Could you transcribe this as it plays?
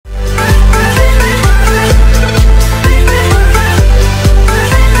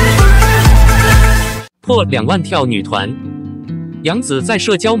破2万跳女团。杨紫在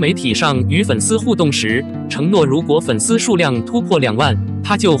社交媒体上与粉丝互动时，承诺如果粉丝数量突破2万，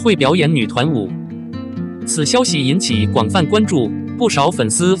她就会表演女团舞。此消息引起广泛关注，不少粉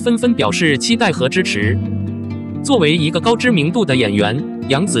丝纷纷表示期待和支持。作为一个高知名度的演员，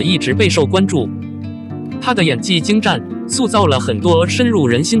杨紫一直备受关注。她的演技精湛，塑造了很多深入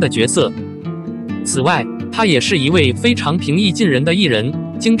人心的角色。此外，她也是一位非常平易近人的艺人，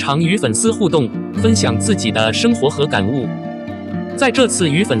经常与粉丝互动，分享自己的生活和感悟。在这次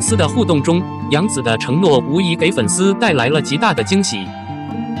与粉丝的互动中，杨紫的承诺无疑给粉丝带来了极大的惊喜。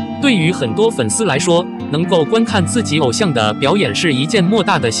对于很多粉丝来说，能够观看自己偶像的表演是一件莫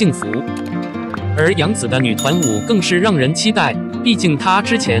大的幸福。而杨紫的女团舞更是让人期待，毕竟她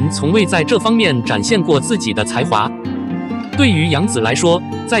之前从未在这方面展现过自己的才华。对于杨紫来说，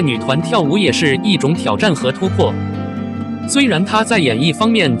在女团跳舞也是一种挑战和突破。虽然她在演艺方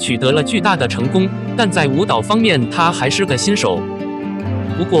面取得了巨大的成功，但在舞蹈方面她还是个新手。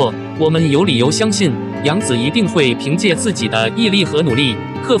不过，我们有理由相信，杨紫一定会凭借自己的毅力和努力，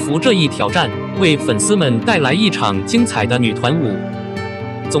克服这一挑战，为粉丝们带来一场精彩的女团舞。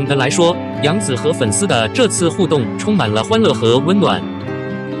总的来说，杨紫和粉丝的这次互动充满了欢乐和温暖。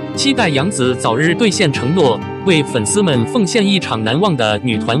期待杨紫早日兑现承诺，为粉丝们奉献一场难忘的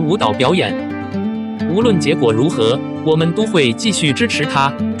女团舞蹈表演。无论结果如何，我们都会继续支持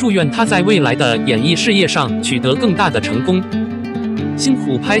她，祝愿她在未来的演艺事业上取得更大的成功。辛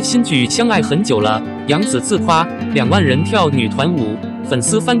苦拍新剧相爱很久了，杨紫自夸2万人跳女团舞。粉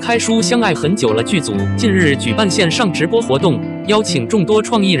丝翻开书相爱很久了剧组近日举办线上直播活动，邀请众多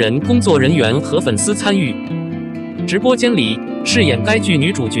创意人、工作人员和粉丝参与。直播间里，饰演该剧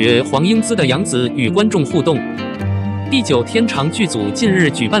女主角黄英姿的杨紫与观众互动。第9天长剧组近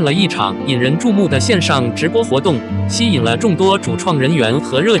日举办了一场引人注目的线上直播活动，吸引了众多主创人员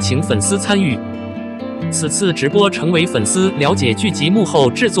和热情粉丝参与。此次直播成为粉丝了解剧集幕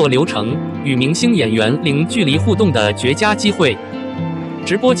后制作流程、与明星演员零距离互动的绝佳机会。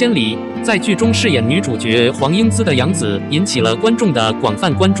直播间里，在剧中饰演女主角黄英姿的杨紫引起了观众的广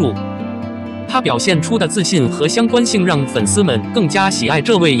泛关注。她表现出的自信和相关性让粉丝们更加喜爱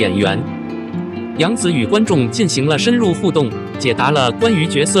这位演员。杨紫与观众进行了深入互动，解答了关于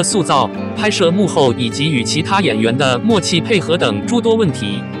角色塑造、拍摄幕后以及与其他演员的默契配合等诸多问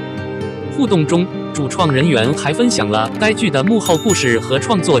题。互动中，主创人员还分享了该剧的幕后故事和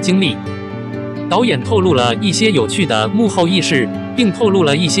创作经历。导演透露了一些有趣的幕后轶事，并透露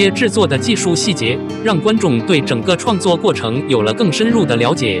了一些制作的技术细节，让观众对整个创作过程有了更深入的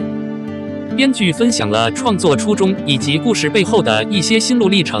了解。编剧分享了创作初衷以及故事背后的一些心路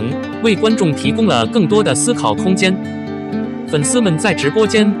历程，为观众提供了更多的思考空间。粉丝们在直播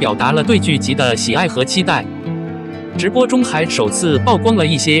间表达了对剧集的喜爱和期待。直播中还首次曝光了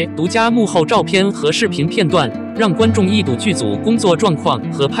一些独家幕后照片和视频片段，让观众一睹剧组工作状况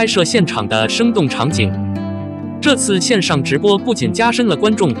和拍摄现场的生动场景。这次线上直播不仅加深了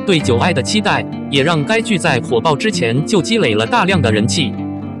观众对9爱的期待，也让该剧在火爆之前就积累了大量的人气。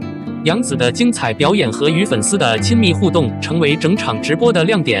杨紫的精彩表演和与粉丝的亲密互动成为整场直播的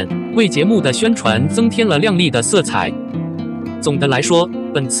亮点，为节目的宣传增添了亮丽的色彩。总的来说，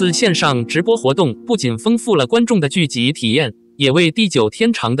本次线上直播活动不仅丰富了观众的剧集体验，也为第9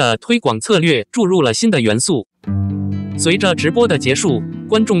天长的推广策略注入了新的元素。随着直播的结束，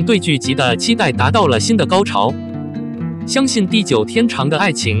观众对剧集的期待达到了新的高潮。相信第9天长的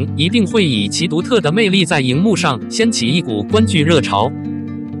爱情一定会以其独特的魅力在荧幕上掀起一股观剧热潮。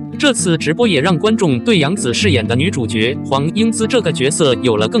这次直播也让观众对杨紫饰演的女主角黄英姿这个角色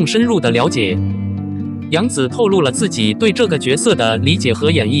有了更深入的了解。杨紫透露了自己对这个角色的理解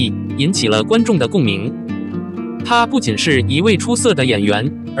和演绎，引起了观众的共鸣。她不仅是一位出色的演员，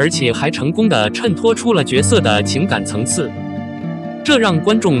而且还成功地衬托出了角色的情感层次，这让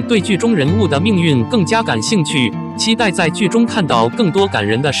观众对剧中人物的命运更加感兴趣，期待在剧中看到更多感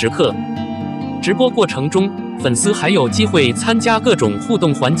人的时刻。直播过程中，粉丝还有机会参加各种互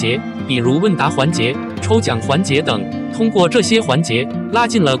动环节，比如问答环节、抽奖环节等。通过这些环节，拉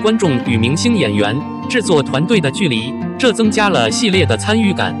近了观众与明星演员、制作团队的距离，这增加了系列的参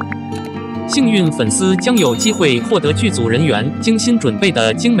与感。幸运粉丝将有机会获得剧组人员精心准备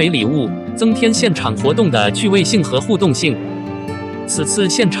的精美礼物，增添现场活动的趣味性和互动性。此次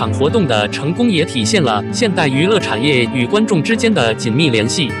现场活动的成功也体现了现代娱乐产业与观众之间的紧密联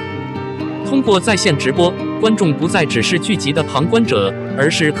系。通过在线直播，观众不再只是剧集的旁观者，而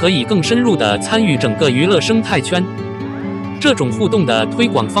是可以更深入地参与整个娱乐生态圈。这种互动的推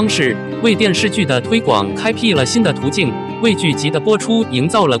广方式，为电视剧的推广开辟了新的途径，为剧集的播出营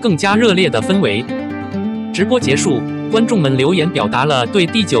造了更加热烈的氛围。直播结束，观众们留言表达了对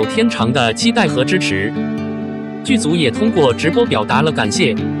地久天长的期待和支持。剧组也通过直播表达了感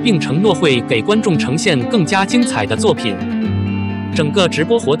谢，并承诺会给观众呈现更加精彩的作品。整个直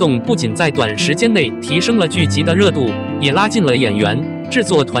播活动不仅在短时间内提升了剧集的热度，也拉近了演员、制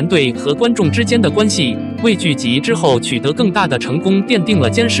作团队和观众之间的关系，为剧集之后取得更大的成功奠定了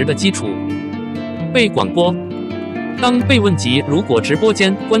坚实的基础。被广播。当被问及如果直播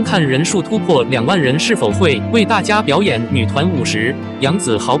间观看人数突破2万人是否会为大家表演女团舞时，杨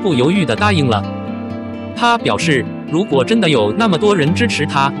紫毫不犹豫地答应了。她表示，如果真的有那么多人支持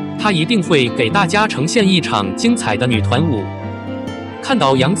她，她一定会给大家呈现一场精彩的女团舞。看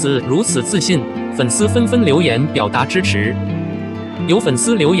到杨紫如此自信，粉丝纷纷留言表达支持。有粉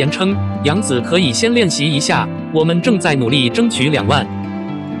丝留言称，杨紫可以先练习一下，我们正在努力争取2万。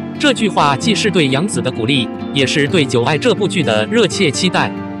这句话既是对杨紫的鼓励，也是对《久爱》这部剧的热切期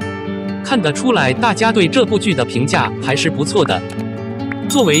待。看得出来，大家对这部剧的评价还是不错的。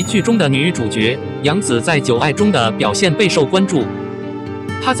作为剧中的女主角，杨紫在《久爱》中的表现备受关注。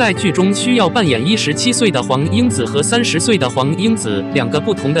她在剧中需要扮演17岁的黄英子和30岁的黄英子2个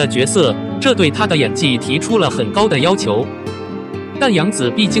不同的角色，这对她的演技提出了很高的要求。但杨紫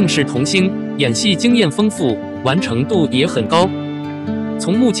毕竟是童星，演戏经验丰富，完成度也很高。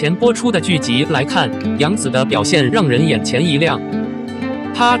从目前播出的剧集来看，杨紫的表现让人眼前一亮。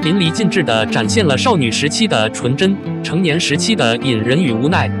她淋漓尽致地展现了少女时期的纯真、成年时期的隐忍与无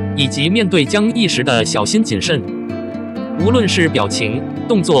奈，以及面对僵一时的小心谨慎。无论是表情、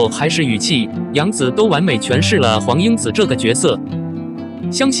动作还是语气，杨紫都完美诠释了黄英子这个角色。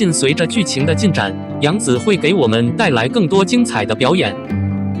相信随着剧情的进展，杨紫会给我们带来更多精彩的表演。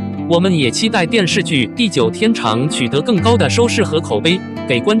我们也期待电视剧《地久天长》取得更高的收视和口碑，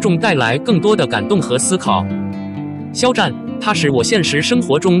给观众带来更多的感动和思考。肖战，他是我现实生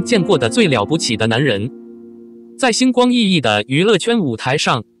活中见过的最了不起的男人。在星光熠熠的娱乐圈舞台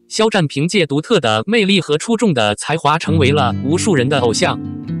上，肖战凭借独特的魅力和出众的才华，成为了无数人的偶像。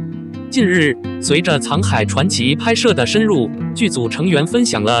近日，随着《藏海传奇》拍摄的深入，剧组成员分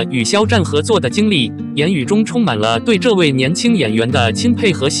享了与肖战合作的经历，言语中充满了对这位年轻演员的钦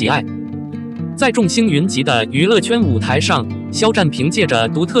佩和喜爱。在众星云集的娱乐圈舞台上，肖战凭借着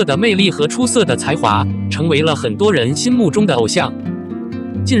独特的魅力和出色的才华，成为了很多人心目中的偶像。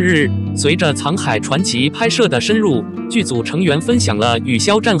近日，随着《藏海传奇》拍摄的深入，剧组成员分享了与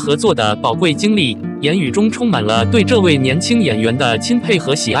肖战合作的宝贵经历，言语中充满了对这位年轻演员的钦佩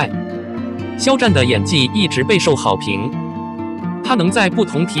和喜爱。肖战的演技一直备受好评，他能在不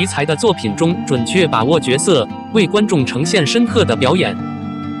同题材的作品中准确把握角色，为观众呈现深刻的表演。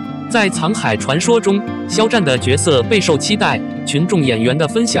在《藏海传说》中，肖战的角色备受期待，群众演员的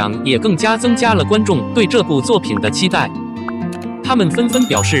分享也更加增加了观众对这部作品的期待。他们纷纷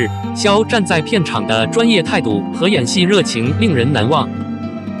表示，肖战在片场的专业态度和演戏热情令人难忘。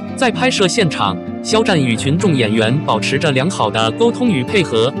在拍摄现场，肖战与群众演员保持着良好的沟通与配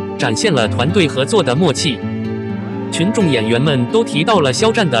合，展现了团队合作的默契。群众演员们都提到了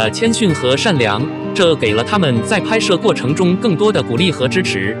肖战的谦逊和善良，这给了他们在拍摄过程中更多的鼓励和支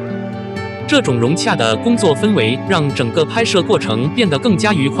持。这种融洽的工作氛围让整个拍摄过程变得更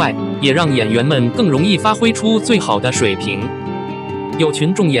加愉快，也让演员们更容易发挥出最好的水平。有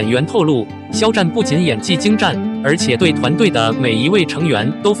群众演员透露，肖战不仅演技精湛，而且对团队的每一位成员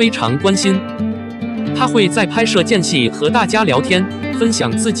都非常关心。他会在拍摄间隙和大家聊天，分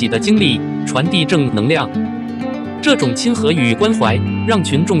享自己的经历，传递正能量。这种亲和与关怀，让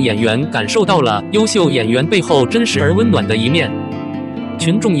群众演员感受到了优秀演员背后真实而温暖的一面。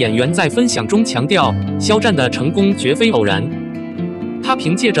群众演员在分享中强调，肖战的成功绝非偶然。他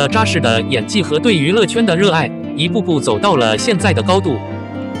凭借着扎实的演技和对娱乐圈的热爱，一步步走到了现在的高度。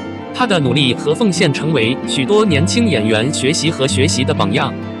他的努力和奉献成为许多年轻演员学习的榜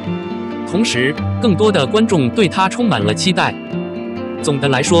样。同时，更多的观众对他充满了期待。总的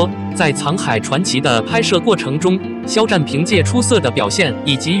来说，在《藏海传奇》的拍摄过程中，肖战凭借出色的表现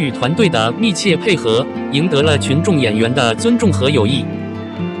以及与团队的密切配合，赢得了群众演员的尊重和友谊。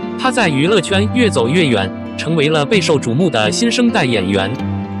他在娱乐圈越走越远，成为了备受瞩目的新生代演员。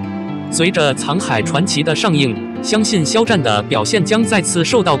随着《藏海传奇》的上映，相信肖战的表现将再次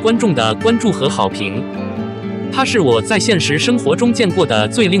受到观众的关注和好评。他是我在现实生活中见过的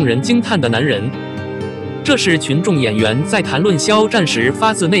最令人惊叹的男人。这是群众演员在谈论肖战时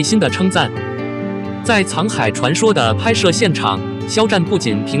发自内心的称赞。在《藏海传说》的拍摄现场，肖战不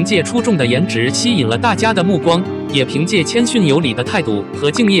仅凭借出众的颜值吸引了大家的目光，也凭借谦逊有礼的态度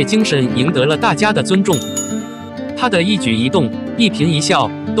和敬业精神赢得了大家的尊重。他的一举一动、一颦一笑，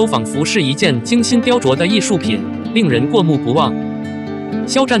都仿佛是一件精心雕琢的艺术品，令人过目不忘。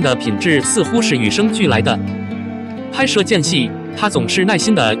肖战的品质似乎是与生俱来的。拍摄间隙，他总是耐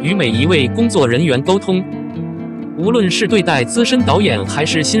心地与每一位工作人员沟通。无论是对待资深导演还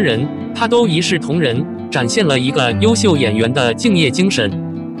是新人，他都一视同仁，展现了一个优秀演员的敬业精神。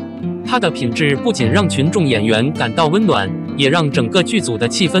他的品质不仅让群众演员感到温暖，也让整个剧组的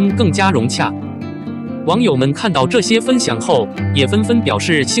气氛更加融洽。网友们看到这些分享后，也纷纷表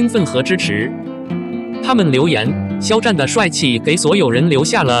示兴奋和支持。他们留言：肖战的帅气给所有人留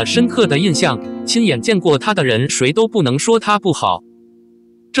下了深刻的印象，亲眼见过他的人谁都不能说他不好。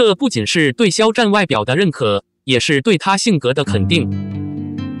这不仅是对肖战外表的认可，也是对他性格的肯定。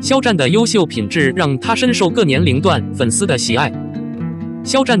肖战的优秀品质让他深受各年龄段粉丝的喜爱。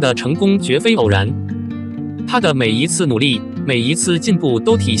肖战的成功绝非偶然，他的每一次努力，每一次进步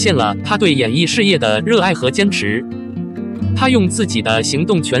都体现了他对演艺事业的热爱和坚持。他用自己的行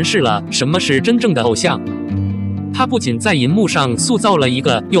动诠释了什么是真正的偶像。他不仅在银幕上塑造了一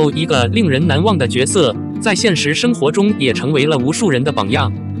个又一个令人难忘的角色，在现实生活中也成为了无数人的榜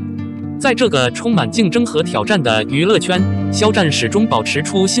样。在这个充满竞争和挑战的娱乐圈，肖战始终保持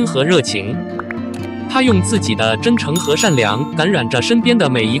初心和热情。他用自己的真诚和善良感染着身边的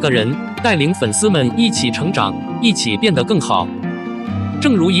每一个人，带领粉丝们一起成长，一起变得更好。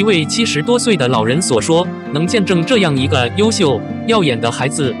正如一位70多岁的老人所说：“能见证这样一个优秀、耀眼的孩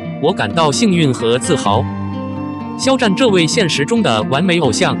子，我感到幸运和自豪。”肖战这位现实中的完美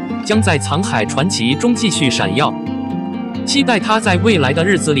偶像，将在《藏海传奇》中继续闪耀。期待他在未来的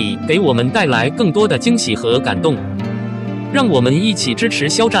日子里给我们带来更多的惊喜和感动。让我们一起支持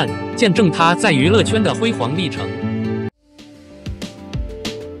肖战，见证他在娱乐圈的辉煌历程。